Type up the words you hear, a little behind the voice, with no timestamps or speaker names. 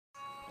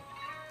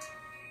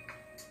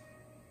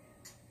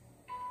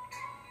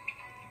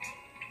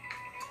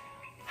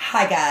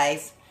Hi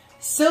guys,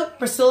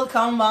 Super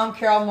Silicone Mom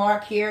Carol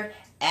Mark here.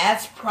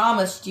 As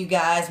promised, you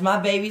guys, my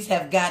babies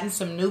have gotten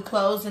some new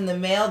clothes in the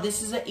mail.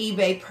 This is an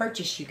eBay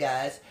purchase, you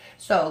guys.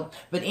 But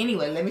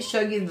anyway, let me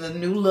show you the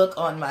new look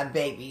on my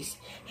babies.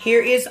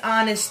 Here is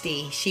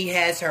Honesty. She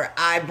has her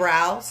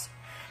eyebrows,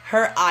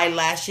 her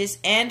eyelashes,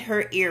 and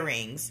her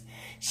earrings.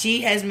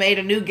 She has made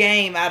a new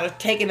game out of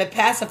taking the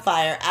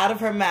pacifier out of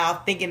her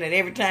mouth, thinking that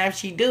every time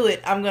she do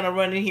it, I'm going to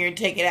run in here and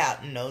take it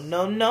out. No,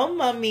 no, no,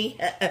 mommy.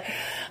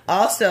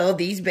 Also,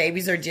 these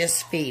babies are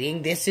just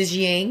feeding. This is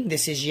Yin.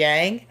 This is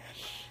Yang.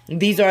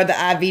 These are the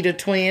Ivita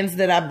twins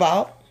that I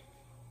bought.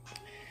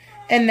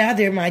 And now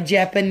they're my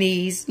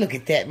Japanese. Look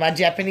at that, my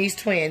Japanese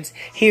twins.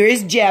 Here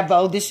is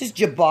Jabbo. This is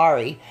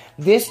Jabari.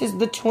 This is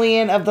the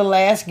twin of the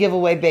last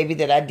giveaway baby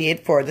that I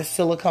did for the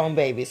silicone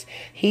babies.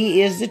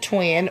 He is the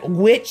twin,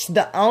 which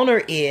the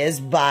owner is,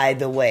 by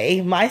the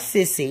way, my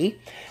sissy.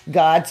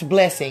 God's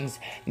blessings.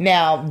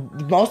 Now,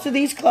 most of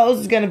these clothes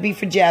is going to be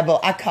for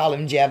Jabbo. I call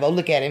him Jabbo.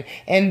 Look at him.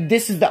 And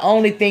this is the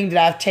only thing that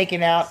I've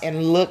taken out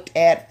and looked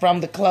at from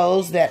the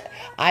clothes that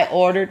I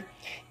ordered.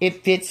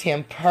 It fits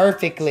him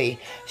perfectly.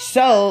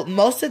 So,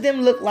 most of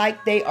them look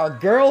like they are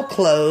girl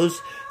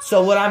clothes.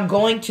 So, what I'm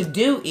going to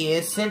do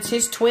is, since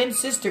his twin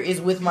sister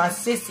is with my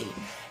sissy,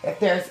 if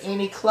there's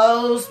any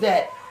clothes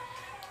that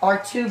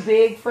are too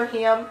big for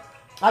him,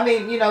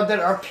 that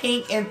are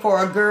pink and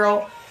for a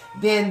girl,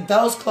 then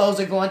those clothes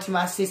are going to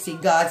my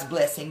sissy. God's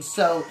blessings.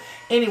 So,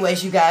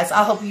 anyways, you guys,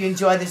 I hope you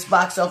enjoy this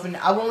box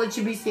opening. I won't let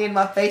you be seeing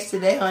my face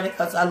today, honey,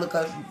 because I look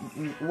a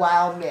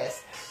wild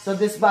mess. So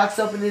this box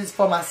opening is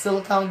for my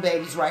silicone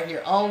babies right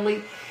here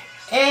only.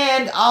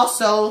 And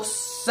also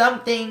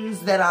some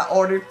things that I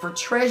ordered for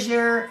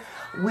Treasure,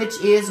 which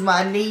is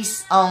my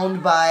niece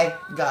owned by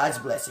God's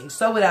blessings.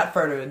 So without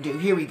further ado,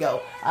 here we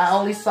go. I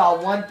only saw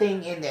one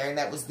thing in there, and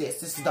that was this.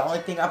 This is the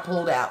only thing I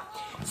pulled out.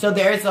 So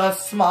there's a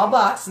small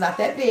box, not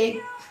that big.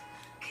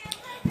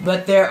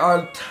 But there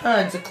are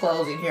tons of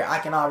clothes in here I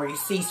can already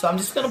see. So I'm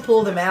just going to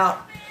pull them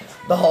out,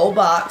 the whole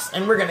box,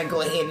 and we're going to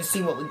go ahead and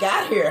see what we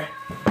got here.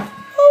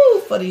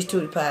 Ooh, for these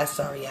Tootie Pies,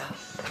 sorry y'all.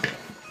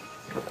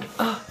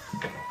 Oh,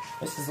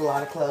 this is a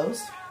lot of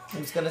clothes.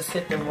 I'm just going to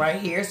sit them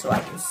right here so I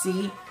can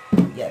see.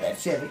 Yeah,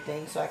 that's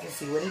everything, so I can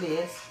see what it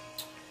is.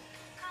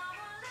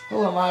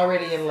 Oh, I'm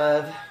already in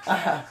love.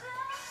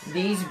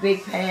 These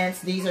big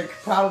pants, these are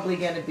probably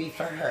going to be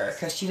for her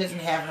because she doesn't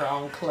have her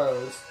own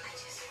clothes.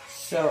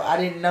 So I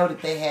didn't know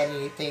that they had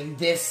anything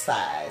this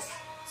size.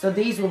 So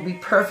these will be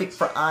perfect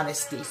for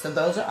Honesty. So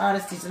those are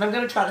Honesties. And I'm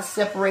going to try to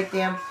separate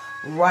them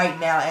right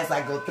now as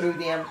I go through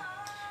them.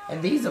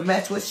 And these will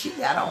match what she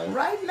got on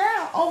right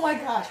now. Oh my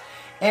gosh.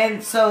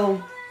 And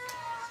so,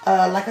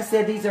 like I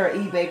said, these are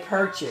an eBay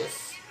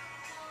purchase.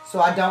 So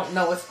I don't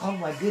know what's, oh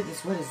my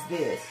goodness, what is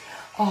this?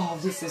 Oh,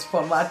 this is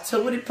for my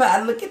Tootie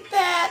Pie. Look at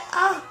that.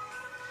 Oh,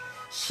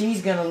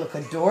 she's going to look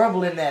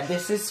adorable in that.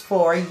 This is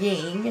for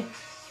Ying.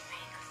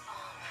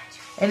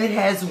 And it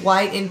has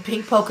white and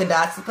pink polka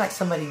dots. Looks like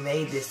somebody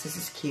made this. This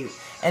is cute.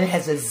 And it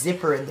has a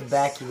zipper in the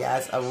back, you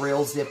guys. A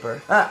real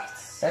zipper.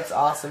 That's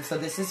awesome. So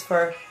this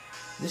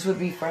would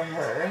be for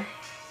her.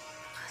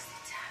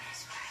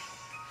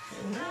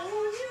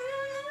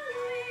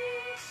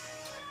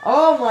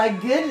 Oh my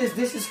goodness,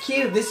 this is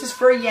cute. This is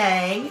for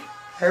Yang,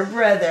 her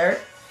brother.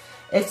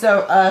 It's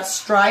a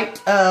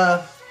striped,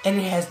 and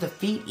it has the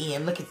feet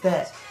in. Look at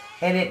that.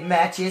 And it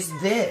matches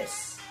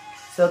this.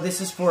 So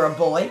this is for a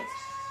boy.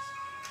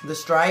 The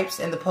stripes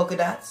and the polka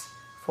dots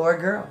for a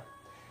girl.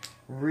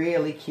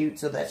 Really cute.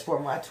 So that's for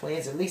my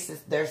twins. At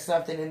least there's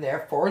something in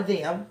there for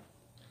them.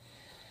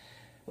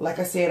 Like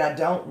I said, I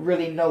don't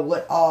really know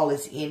what all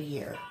is in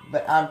here.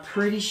 But I'm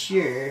pretty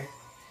sure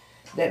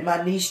that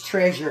my niece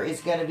Treasure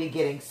is going to be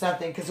getting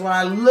something. Because when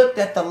I looked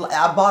at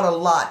I bought a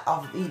lot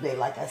off of eBay,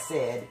 like I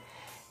said.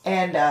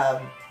 And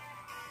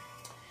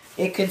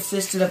it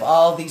consisted of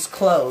all these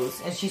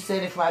clothes. And she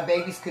said if my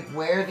babies could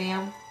wear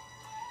them,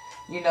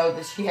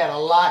 that she had a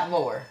lot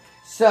more.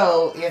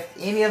 So, if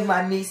any of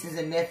my nieces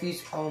and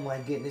nephews, oh my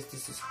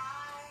goodness,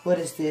 what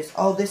is this?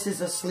 Oh, this is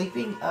a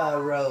sleeping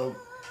robe.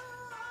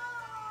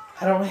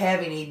 I don't have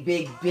any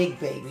big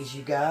babies,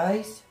 you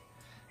guys.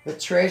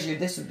 But Treasure,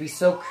 this would be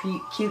so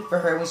cute for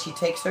her when she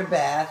takes her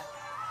bath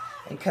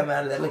and come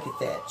out of that. Look at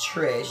that,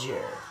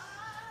 Treasure.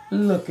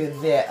 Look at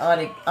that.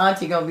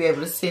 Auntie gonna be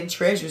able to send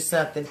Treasure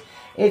something.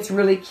 It's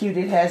really cute.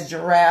 It has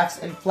giraffes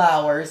and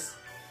flowers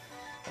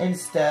and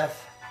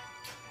stuff.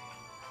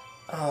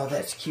 Oh,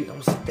 that's cute. I'm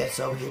going to set that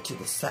over here to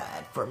the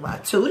side for my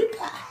Tootie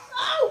Pie.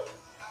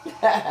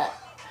 Oh!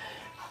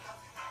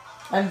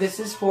 And this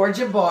is for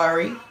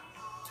Jabari.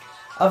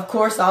 Of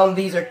course, all of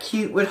these are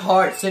cute with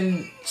hearts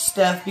and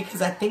stuff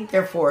because I think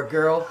they're for a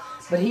girl.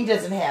 But he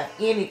doesn't have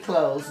any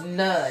clothes.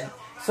 None.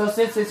 So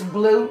since it's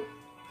blue,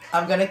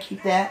 I'm going to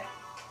keep that.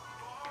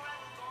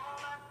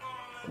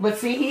 But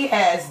see, he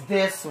has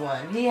this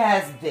one. He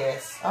has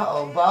this.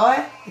 Uh-oh,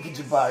 boy. Look at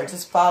Jabari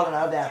just falling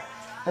all down.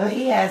 Oh,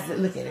 he has it.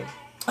 Look at him.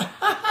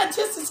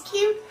 Just as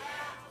cute.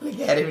 Look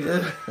at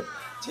him.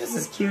 Just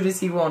as cute as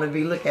he want to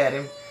be. Look at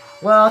him.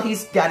 Well,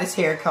 he's got his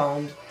hair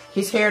combed.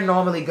 His hair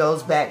normally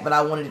goes back, but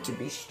I wanted it to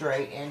be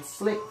straight and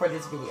slick for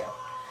this video.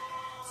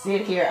 See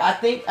it here. I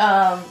think,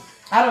 I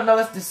don't know,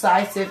 it's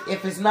decisive.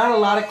 If there's not a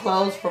lot of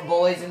clothes for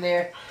boys in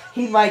there,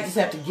 he might just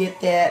have to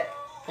get that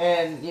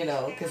and, you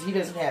know, because he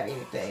doesn't have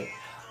anything.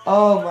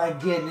 Oh my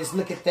goodness,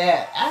 look at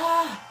that.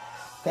 Ah,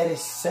 that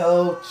is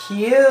so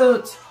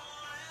cute.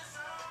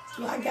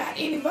 Do I got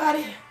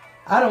anybody?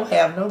 I don't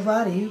have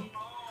nobody.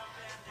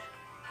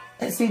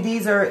 And see,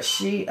 these are,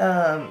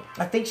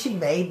 I think she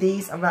made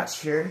these. I'm not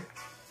sure.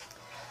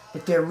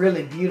 But they're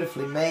really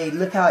beautifully made.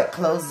 Look how it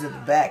closes at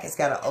the back. It's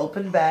got an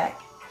open back.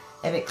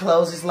 And it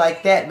closes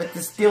like that, but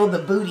there's still the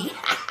booty.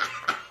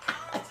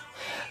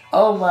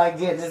 Oh my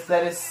goodness,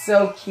 that is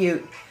so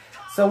cute.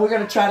 So we're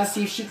going to try to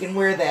see if she can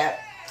wear that.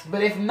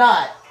 But if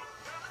not,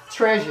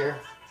 treasure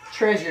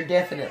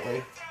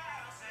definitely.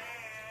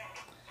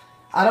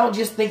 I don't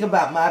just think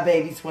about my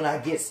babies when I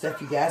get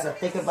stuff, you guys. I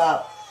think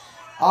about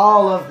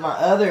all of my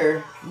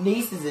other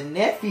nieces and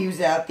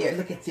nephews out there.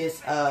 Look at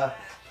this.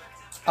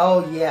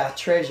 Oh yeah,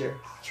 treasure.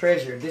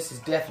 This is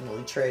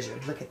definitely treasure.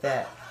 Look at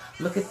that.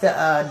 Look at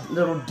the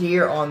little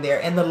deer on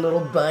there and the little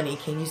bunny.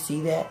 Can you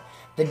see that?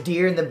 The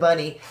deer and the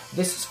bunny.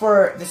 This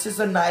is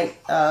a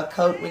night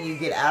coat when you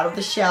get out of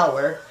the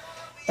shower,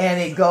 and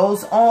it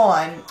goes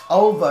on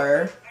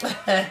over.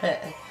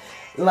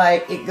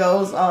 Like, it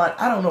goes on.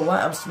 I don't know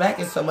why I'm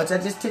smacking so much.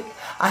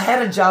 I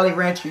had a Jolly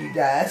Rancher, you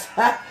guys.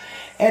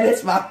 And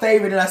it's my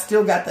favorite, and I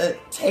still got the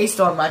taste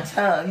on my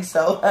tongue.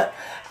 So,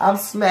 I'm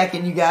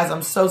smacking, you guys.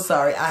 I'm so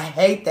sorry. I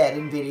hate that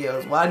in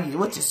videos.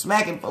 What you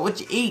smacking for? What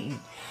you eating?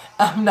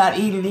 I'm not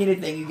eating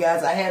anything, you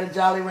guys. I had a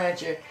Jolly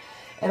Rancher,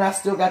 and I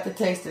still got the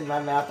taste in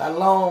my mouth. I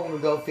long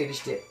ago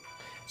finished it.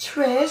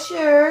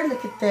 Treasure.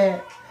 Look at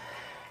that.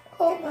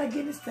 Oh, my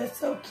goodness. That's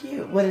so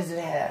cute. What does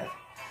it have?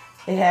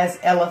 It has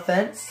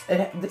elephants.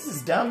 This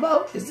is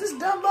Dumbo. Is this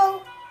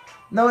Dumbo?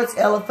 No, it's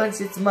elephants.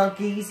 It's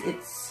monkeys.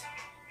 It's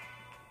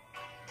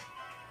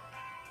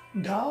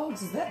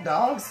dogs. Is that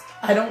dogs?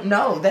 I don't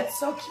know. That's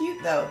so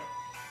cute, though.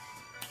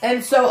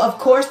 And so, of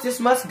course, this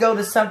must go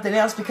to something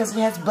else because it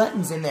has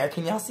buttons in there.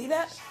 Can y'all see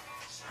that?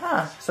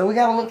 Huh. So we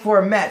got to look for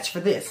a match for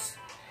this.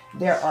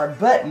 There are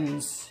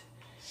buttons.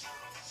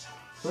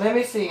 Let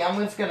me see.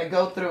 I'm just going to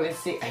go through and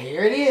see.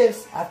 Here it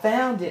is. I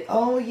found it.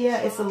 Oh, yeah.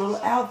 It's a little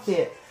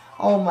outfit.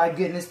 Oh my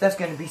goodness, that's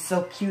going to be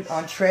so cute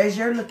on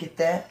Treasure. Look at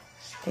that.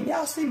 Can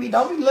y'all see me?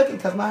 Don't be looking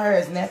because my hair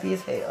is nappy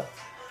as hell.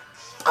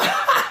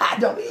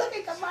 Don't be looking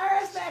because my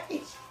hair is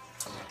nappy.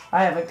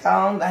 I haven't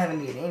combed. I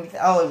haven't did anything.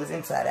 Oh, it was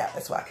inside out.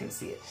 That's why I couldn't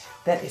see it.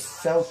 That is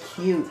so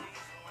cute.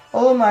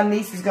 Oh, my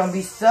niece is going to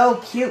be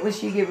so cute when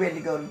she get ready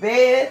to go to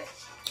bed.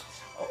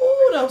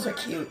 Oh, those are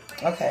cute.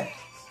 Okay.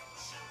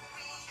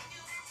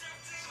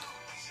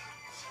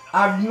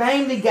 I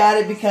mainly got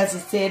it because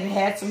it said it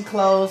had some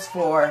clothes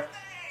for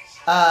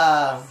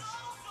 10-inch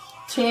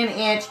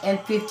and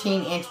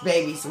 15-inch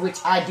babies, which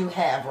I do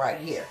have right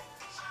here.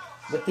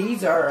 But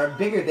these are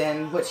bigger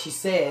than what she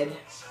said.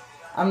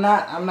 I'm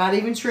not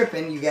even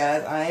tripping, you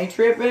guys. I ain't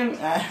tripping.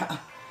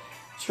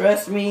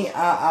 Trust me,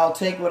 I'll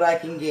take what I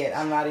can get.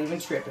 I'm not even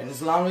tripping.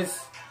 As long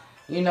as,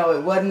 you know,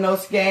 it wasn't no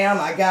scam.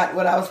 I got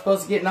what I was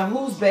supposed to get. Now,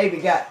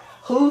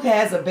 who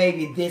has a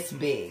baby this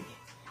big?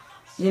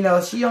 You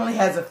know, she only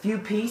has a few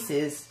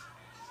pieces.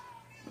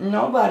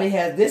 Nobody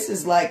has. This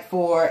is like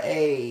for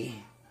a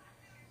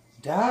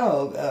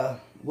dog, a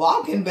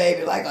walking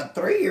baby, like a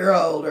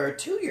 3-year-old or a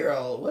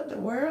 2-year-old. What the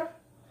world?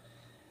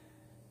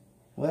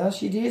 Well,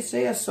 she did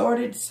say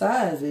assorted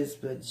sizes,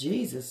 but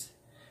Jesus,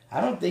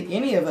 I don't think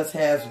any of us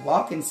has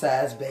walking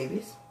size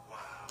babies.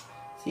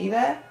 See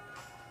that?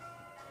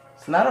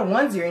 It's not a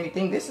onesie or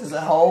anything. This is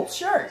a whole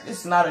shirt.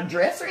 This is not a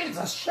dress or it's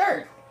a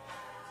shirt.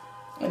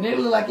 And it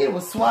looked like it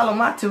would swallow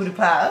my tootie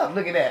pie up.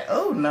 Look at that.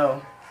 Oh,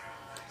 no.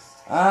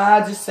 I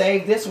just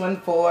saved this one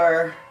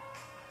for,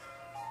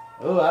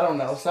 oh, I don't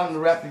know, something to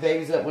wrap the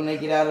babies up when they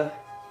get out of.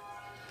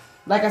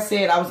 Like I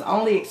said, I was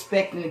only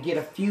expecting to get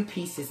a few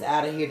pieces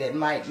out of here that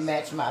might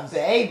match my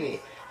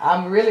baby.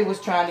 I really was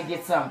trying to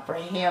get something for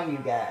him, you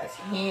guys.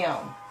 Him.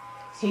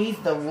 He's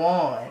the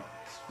one.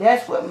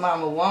 That's what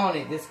Mama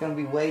wanted. This is going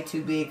to be way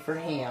too big for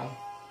him.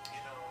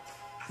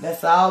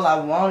 That's all I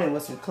wanted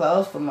was some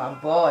clothes for my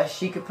boy.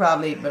 She could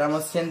probably, but I'm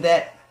going to send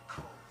that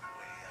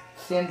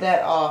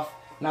off.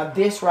 Now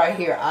this right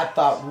here, I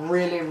thought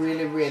really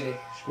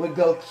would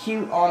go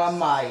cute on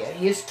Amaya,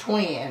 his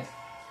twin.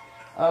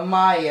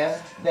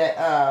 Amaya, that,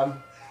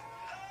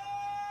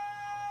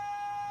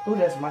 oh,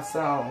 that's my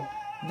song.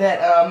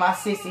 That my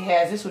sissy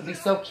has. This would be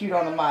so cute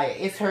on Amaya.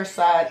 It's her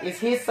size. It's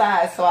his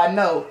size, so I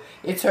know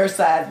it's her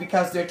size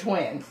because they're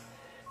twins.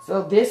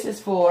 So this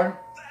is for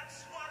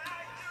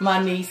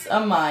my niece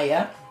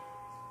Amaya,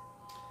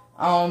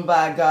 owned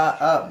by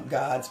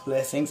God's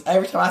blessings.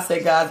 Every time I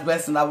say God's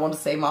blessings, I want to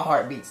say my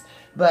heart beats.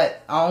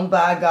 But owned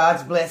by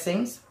God's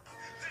blessings.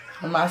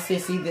 And my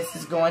sissy, this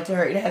is going to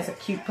her. It has a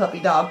cute puppy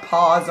dog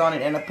paws on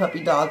it and a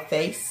puppy dog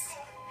face.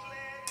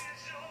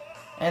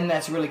 And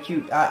that's really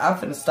cute. I'm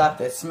finna stop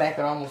that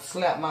smacking. I almost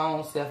slapped my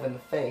own self in the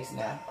face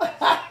now.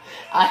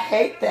 I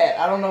hate that.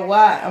 I don't know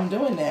why I'm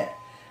doing that.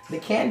 The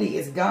candy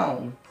is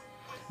gone.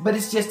 But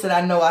it's just that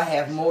I know I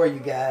have more, you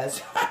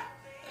guys.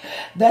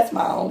 That's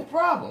my only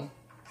problem.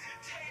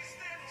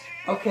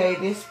 Okay,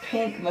 this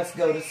pink must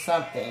go to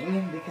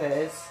something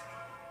because...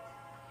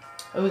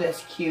 Oh,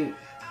 that's cute.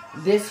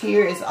 This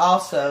here is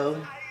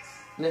also...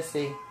 Let's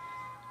see.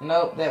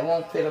 Nope, that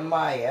won't fit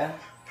Amaya.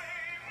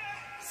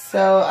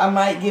 So I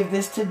might give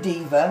this to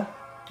Diva.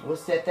 We'll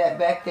set that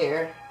back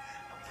there.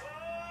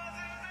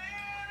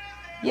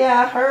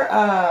 Yeah,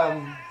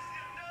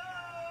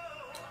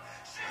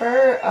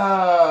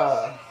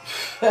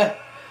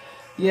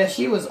 yeah,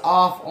 she was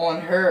off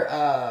on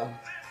her,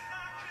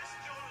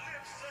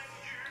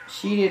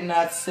 she did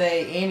not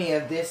say any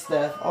of this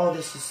stuff. Oh,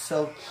 this is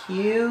so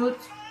cute.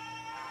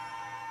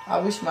 I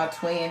wish my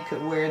twin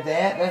could wear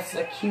that. That's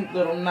a cute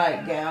little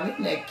nightgown.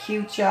 Isn't that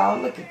cute,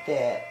 y'all? Look at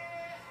that.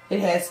 It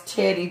has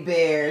teddy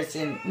bears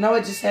and... No,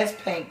 it just has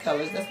paint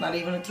colors. That's not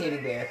even a teddy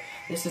bear.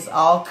 This is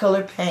all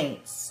color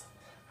paints.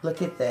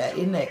 Look at that.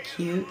 Isn't that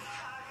cute?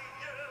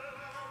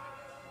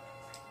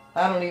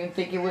 I don't even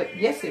think it would.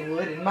 Yes, it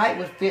would. It might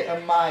would fit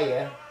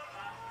Amaya.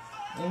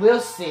 We'll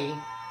see.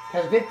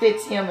 Because if it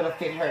fits him, it'll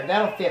fit her.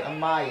 That'll fit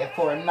Amaya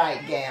for a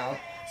nightgown.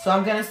 So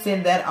I'm going to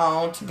send that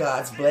on to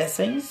God's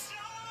blessings.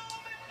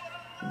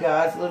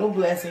 God's little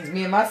blessings.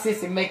 Me and my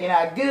sister making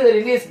out good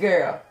in this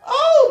girl.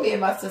 Oh, me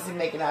and my sister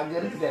making out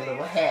good. Look at that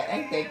little hat.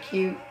 Ain't that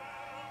cute?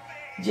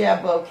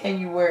 Jabbo, can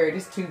you wear it?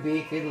 It's too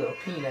big for his little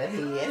peanut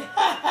head.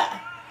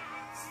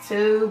 It's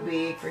too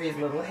big for his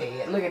little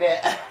head. Look at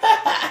that.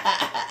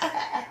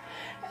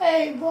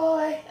 Hey,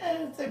 boy.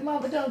 I said,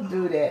 Mama, don't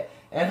do that.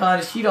 And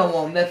honey, she don't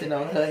want nothing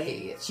on her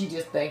head. She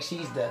just thinks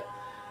she's the,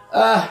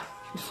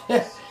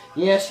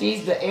 yeah,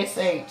 she's the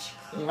SH.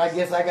 And I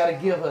guess I got to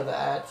give her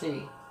the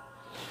IT.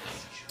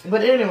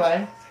 But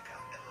anyway,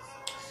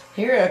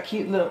 here's a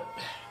cute little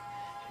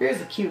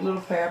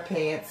pair of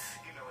pants.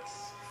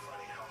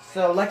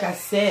 So like I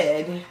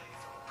said,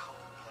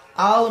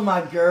 all of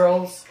my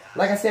girls,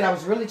 like I said, I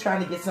was really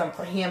trying to get something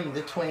for him and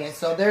the twins.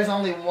 So there's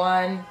only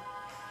 1,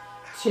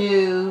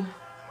 2,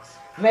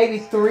 maybe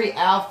 3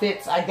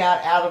 outfits I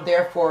got out of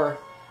there for.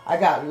 I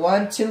got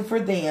 1, 2 for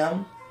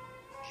them.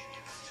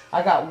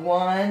 I got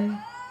 1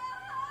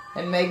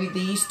 and maybe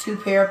these 2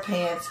 pair of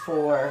pants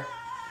for...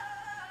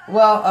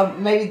 Well,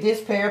 maybe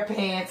this pair of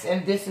pants,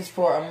 and this is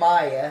for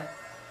Amaya.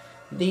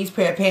 These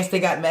pair of pants, they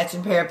got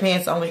matching pair of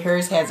pants, only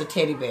hers has a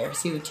teddy bear.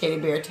 See the teddy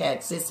bear tag,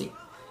 sissy?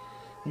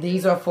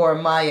 These are for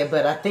Amaya,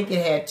 but I think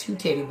it had 2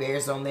 teddy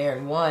bears on there,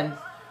 and 1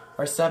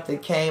 or something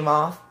came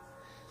off.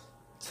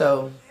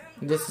 So,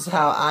 this is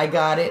how I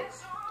got it.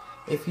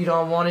 If you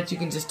don't want it, you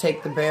can just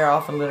take the bear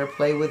off and let her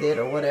play with it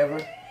or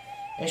whatever.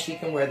 And she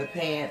can wear the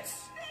pants.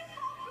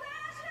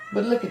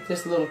 But look at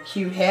this little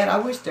cute hat. I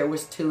wish there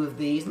was 2 of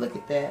these. Look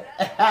at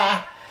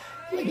that.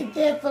 Look at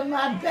that for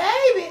my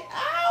baby.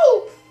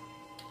 Oh!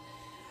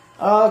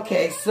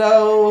 Okay,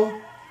 so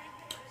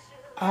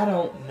I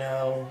don't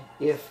know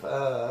if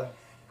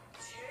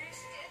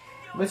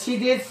but she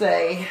did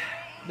say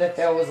that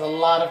there was a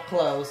lot of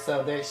clothes.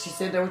 So there, she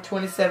said there were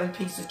 27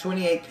 pieces,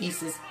 28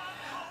 pieces.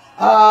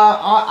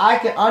 I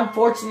can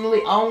unfortunately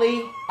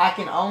I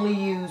can only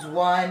use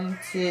 1,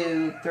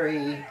 2,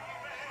 3.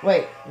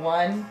 Wait,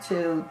 1,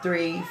 2,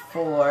 3,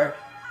 4,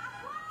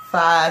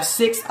 5,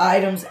 6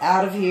 items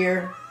out of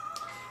here.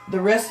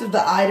 The rest of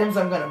the items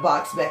I'm going to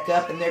box back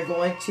up, and they're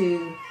going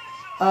to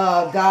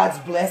God's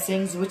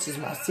Blessings, which is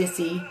my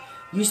sissy.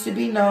 Used to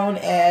be known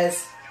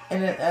as,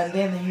 and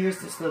then here's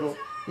this little,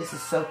 this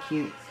is so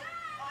cute.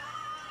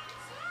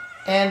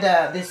 And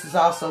this is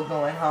also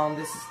going home.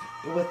 This is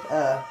with,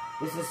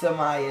 this is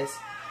Amaya's.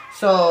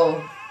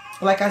 So,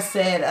 like I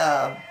said,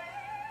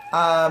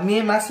 me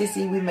and my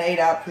sissy, we made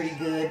out pretty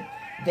good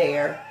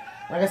there.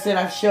 Like I said,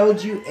 I've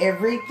showed you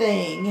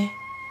everything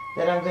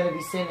that I'm going to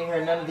be sending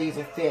her. None of these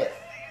will fit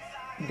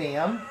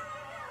them.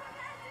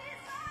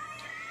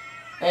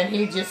 And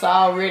he just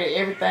already,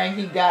 everything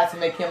he got to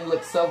make him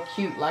look so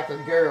cute like a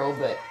girl.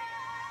 But,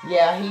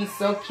 yeah, he's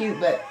so cute.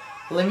 But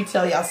let me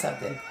tell y'all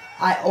something.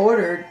 I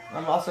ordered,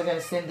 I'm also going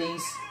to send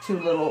these 2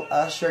 little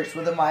shirts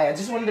with Amaya. I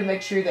just wanted to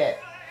make sure that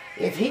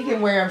if he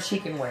can wear them, she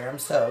can wear them.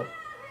 So,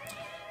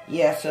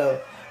 yeah,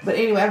 so... But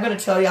anyway, I'm going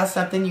to tell y'all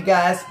something, you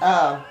guys.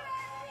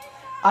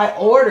 I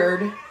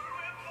ordered,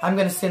 I'm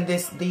going to send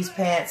these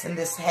pants and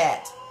this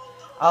hat.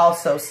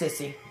 Also,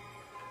 sissy,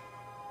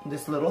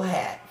 this little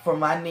hat for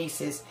my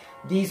nieces.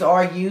 These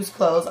are used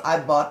clothes. I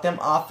bought them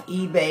off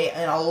eBay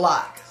and a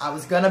lot. I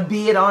was going to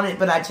bid on it,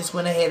 but I just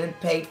went ahead and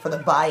paid for the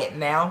buy it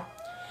now.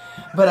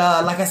 But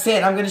like I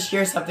said, I'm going to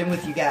share something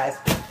with you guys.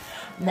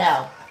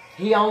 Now,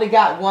 he only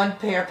got 1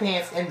 pair of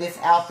pants in this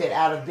outfit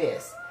out of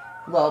this.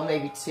 Well,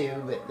 maybe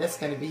 2, but that's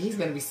gonna be, he's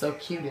gonna be so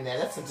cute in that.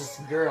 That's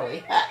just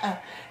girly.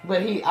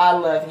 But I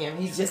love him.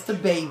 He's just a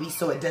baby,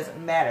 so it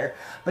doesn't matter.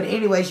 But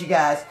anyways, you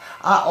guys,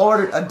 I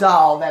ordered a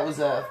doll that was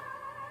a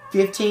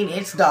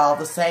 15-inch doll,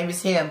 the same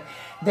as him.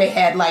 They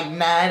had like 9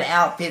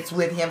 outfits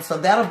with him, so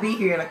that'll be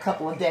here in a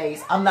couple of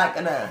days. I'm not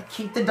gonna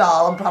keep the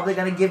doll. I'm probably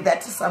gonna give that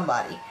to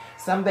somebody,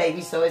 some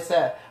baby. So it's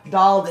a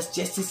doll that's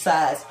just his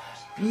size.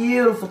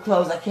 Beautiful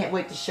clothes. I can't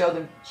wait to share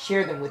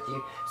them with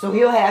you. So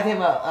he'll have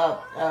him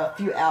a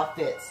few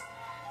outfits.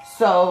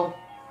 So,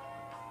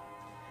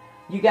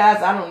 you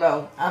guys, I don't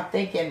know. I'm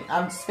thinking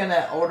I'm just going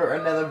to order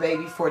another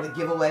baby for the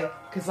giveaway.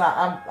 Because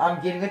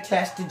I'm getting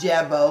attached to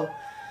Jabbo.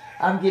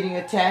 I'm getting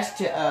attached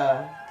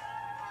to,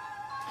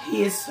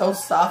 he is so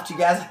soft, you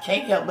guys. I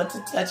can't help but to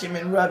touch him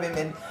and rub him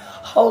and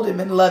hold him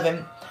and love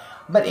him.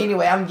 But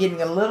anyway, I'm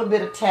getting a little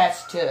bit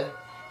attached to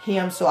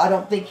him. So I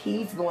don't think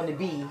he's going to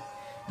be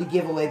the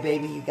giveaway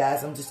baby, you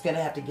guys. I'm just going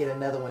to have to get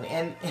another one.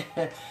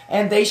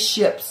 And they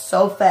ship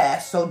so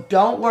fast. So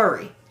don't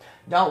worry.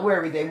 Don't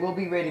worry. They will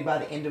be ready by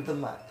the end of the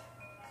month.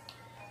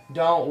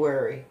 Don't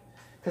worry.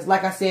 Because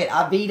like I said,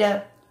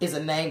 Avita is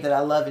a name that I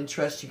love and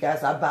trust, you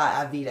guys. I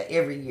buy Avita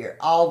every year,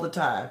 all the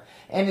time.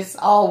 And it's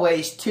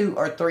always 2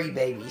 or 3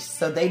 babies.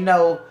 So they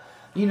know,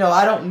 you know,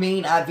 I don't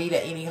mean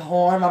Avita any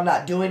harm. I'm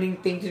not doing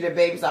anything to their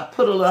babies. I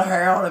put a little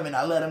hair on them and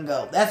I let them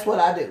go. That's what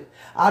I do.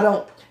 I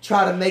don't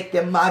try to make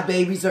them my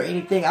babies or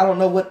anything. I don't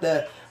know what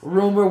the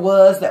rumor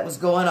was that was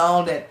going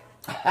on that,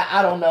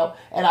 I don't know.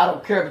 And I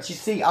don't care. But you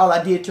see, all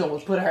I did to them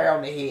was put hair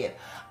on their head.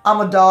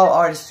 I'm a doll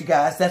artist, you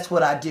guys. That's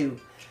what I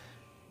do.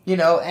 You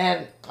know,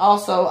 and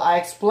also I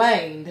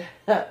explained,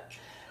 and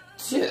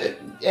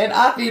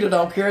Avita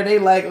don't care. They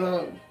like,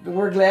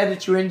 we're glad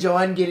that you're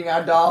enjoying getting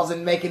our dolls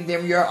and making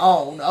them your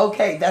own.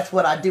 Okay, that's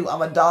what I do.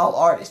 I'm a doll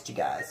artist, you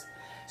guys.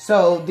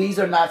 So these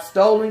are not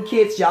stolen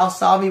kits. Y'all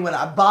saw me when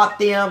I bought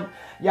them.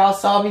 Y'all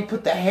saw me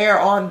put the hair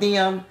on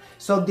them.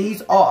 So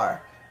these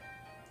are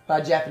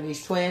my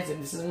Japanese twins,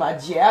 and this is my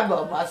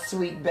Jabbo, my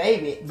sweet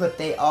baby. But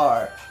they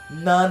are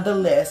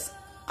nonetheless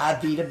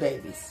Avita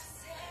babies.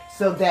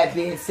 So that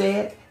being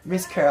said,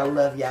 Miss Carol,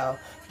 love y'all.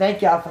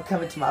 Thank y'all for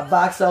coming to my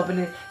box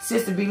opening.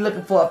 Sister be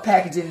looking for a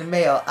package in the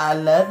mail. I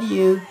love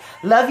you.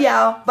 Love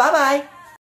y'all. Bye-bye.